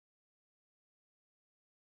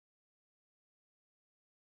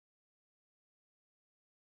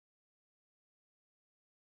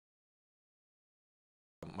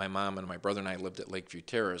My mom and my brother and I lived at Lakeview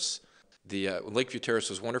Terrace. The Lakeview Terrace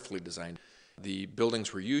was wonderfully designed. The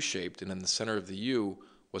buildings were U-shaped, and in the center of the U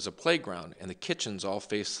was a playground, and the kitchens all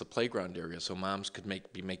faced the playground area, so moms could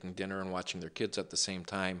be making dinner and watching their kids at the same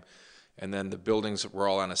time. And then the buildings were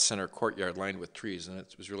all on a center courtyard lined with trees, and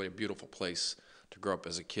it was really a beautiful place to grow up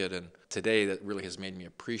as a kid. And today, that really has made me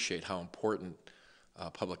appreciate how important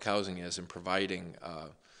public housing is in providing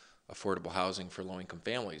affordable housing for low-income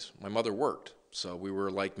families. My mother worked, so we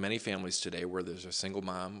were like many families today where there's a single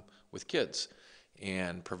mom with kids.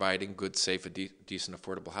 And providing good, safe, decent,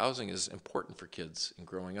 affordable housing is important for kids in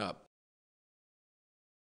growing up.